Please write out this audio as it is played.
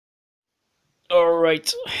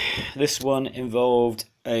Alright, this one involved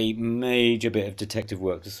a major bit of detective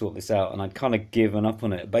work to sort this out, and I'd kind of given up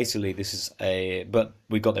on it. Basically, this is but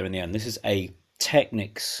we got there in the end. This is a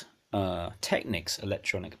Technics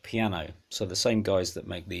electronic piano. So the same guys that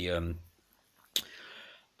make the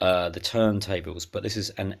turntables, but this is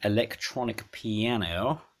an electronic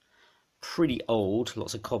piano, pretty old,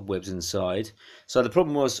 lots of cobwebs inside. So the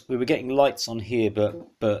problem was we were getting lights on here,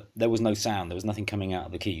 but there was no sound. There was nothing coming out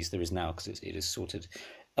of the keys. There is now because it is sorted.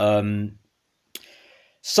 Um,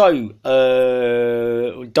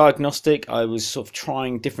 Diagnostic. I was sort of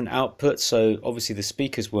trying different outputs. So obviously the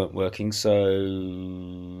speakers weren't working.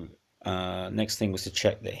 So next thing was to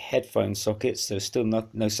check the headphone sockets. There was still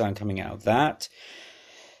no sound coming out of that.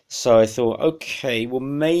 So I thought, okay, well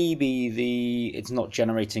maybe it's not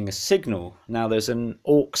generating a signal. Now there's an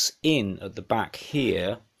aux in at the back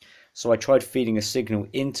here, so I tried feeding a signal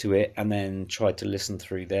into it and then tried to listen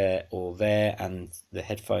through there or there and the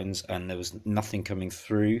headphones, and there was nothing coming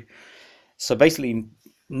through. So basically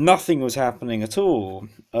nothing was happening at all.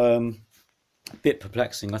 A bit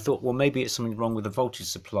perplexing. I thought, well, maybe it's something wrong with the voltage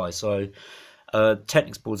supply. So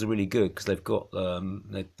Technics boards are really good because they've got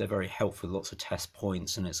they're very helpful with lots of test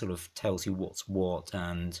points, and it sort of tells you what's what,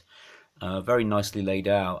 and very nicely laid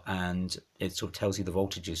out, and it sort of tells you the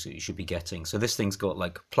voltages that you should be getting. So this thing's got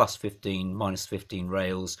like plus 15, minus 15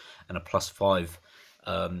 rails, and a plus 5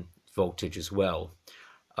 voltage as well,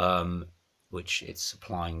 which it's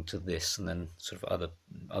applying to this, and then sort of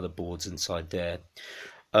other boards inside there.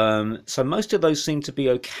 So most of those seemed to be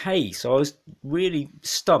okay. So I was really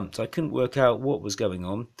stumped. I couldn't work out what was going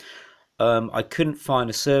on. I couldn't find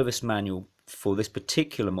a service manual for this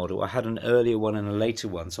particular model. I had an earlier one and a later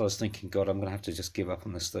one. So I was thinking, God, I'm going to have to just give up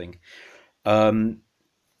on this thing. Then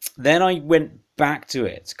I went back to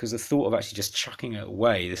it because the thought of actually just chucking it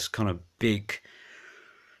away, this kind of big,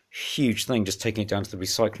 huge thing, just taking it down to the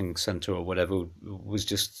recycling center or whatever, was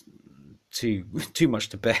just too much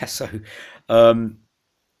to bear.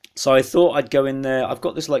 So I thought I'd go in there. I've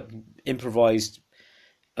got this like improvised,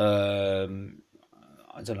 I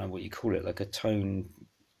don't know what you call it, like a tone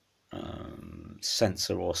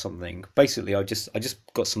sensor or something. Basically, I just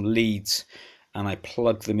got some leads and I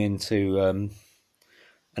plugged them into an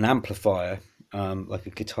amplifier, like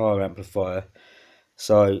a guitar amplifier.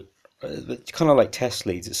 So it's kind of like test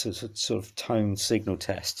leads. It's a sort of tone signal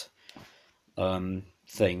test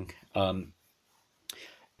thing.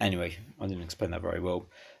 Anyway, I didn't explain that very well,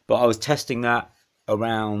 but I was testing that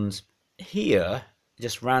around here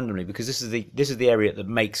just randomly because this is the area that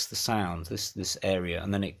makes the sound, this area,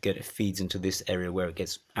 and then it feeds into this area where it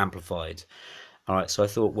gets amplified. All right, so I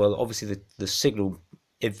thought, well, obviously the signal,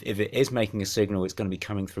 if it is making a signal, it's going to be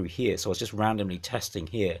coming through here. So I was just randomly testing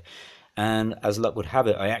here, and as luck would have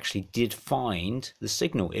it, I actually did find the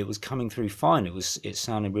signal. It was coming through fine. It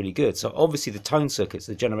sounded really good. So obviously the tone circuits,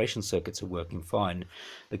 the generation circuits are working fine.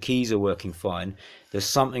 The keys are working fine. There's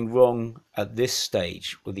something wrong at this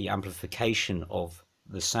stage with the amplification of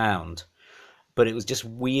the sound. But it was just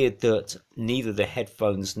weird that neither the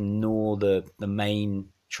headphones nor the main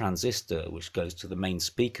transistor, which goes to the main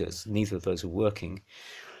speakers, neither of those are working.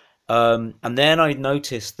 And then I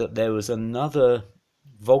noticed that there was another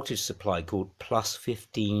voltage supply called plus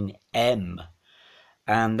 15M,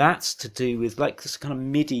 and that's to do with like this kind of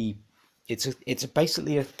MIDI. It's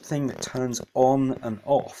basically a thing that turns on and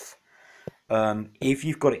off if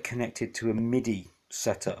you've got it connected to a MIDI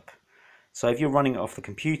setup. So if you're running it off the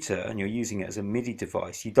computer and you're using it as a MIDI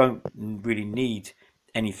device, you don't really need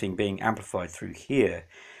anything being amplified through here.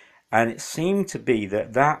 And it seemed to be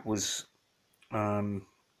that was the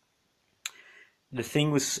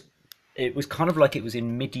thing was, it was kind of like it was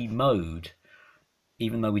in MIDI mode,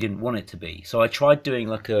 even though we didn't want it to be. So I tried doing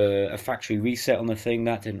like a factory reset on the thing.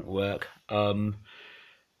 That didn't work. So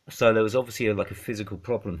there was obviously like a physical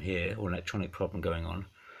problem here, or an electronic problem going on.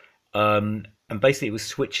 And basically it was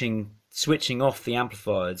switching off the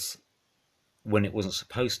amplifiers when it wasn't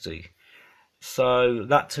supposed to. So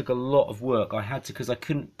that took a lot of work. I had to, because I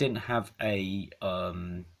didn't have a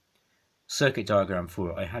circuit diagram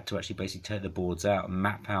for it. I had to actually basically take the boards out and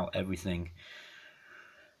map out everything.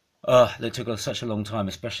 That took such a long time,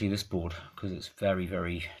 especially this board, because it's very,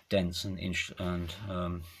 very dense and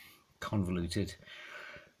convoluted.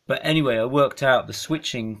 But anyway, I worked out the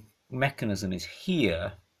switching mechanism is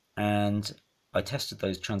here, and I tested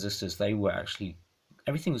those transistors. They were actually,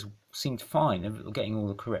 everything seemed fine. They were getting all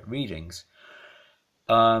the correct readings.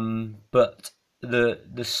 But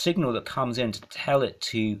the signal that comes in to tell it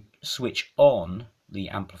to switch on the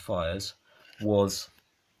amplifiers was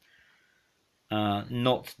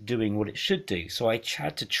not doing what it should do. So I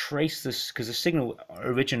had to trace this because the signal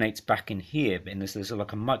originates back in here, but there's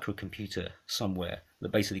like a microcomputer somewhere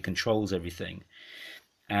that basically controls everything,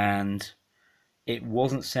 and it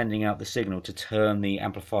wasn't sending out the signal to turn the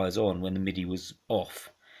amplifiers on when the MIDI was off.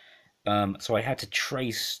 So I had to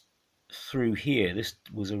trace through here. This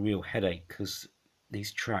was a real headache because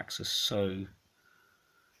these tracks are so,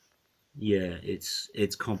 yeah,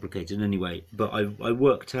 it's complicated anyway. But I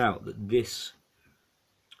worked out that this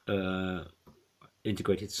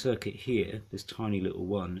integrated circuit here, this tiny little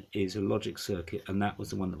one, is a logic circuit, and that was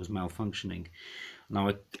the one that was malfunctioning. Now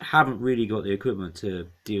I haven't really got the equipment to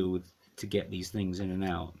deal with to get these things in and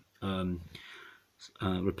out,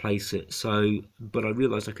 replace it. So, but I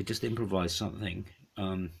realised I could just improvise something,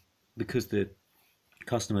 because the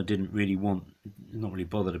customer didn't really not really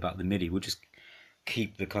bothered about the MIDI. We'll just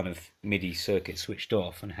keep the kind of MIDI circuit switched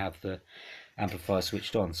off and have the amplifier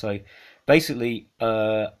switched on. So basically,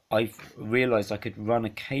 I've realized I could run a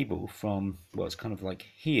cable from, well, it's kind of like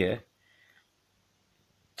here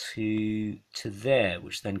to there,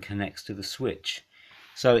 which then connects to the switch.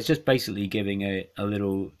 So it's just basically giving a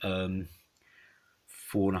little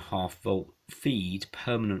 4.5 volt feed,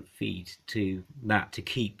 permanent feed to that to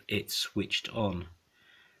keep it switched on.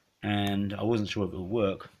 And I wasn't sure if it would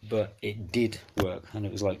work, but it did work, and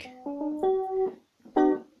it was like,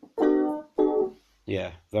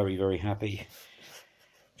 yeah, very, very happy.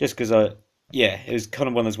 Just because yeah, it was kind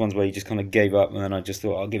of one of those ones where you just kind of gave up, and then I just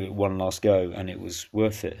thought I'll give it one last go, and it was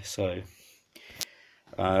worth it. So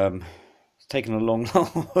it's taken a long,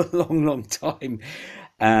 long time,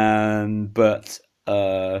 but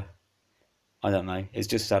I don't know. It's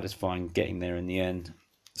just satisfying getting there in the end.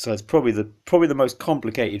 So it's probably the most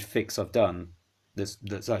complicated fix I've done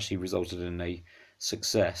that's actually resulted in a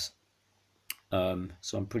success. So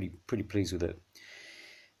I'm pretty pleased with it,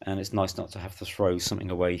 and it's nice not to have to throw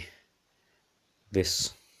something away.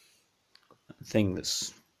 This thing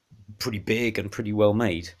that's pretty big and pretty well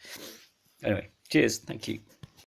made. Anyway, cheers. Thank you.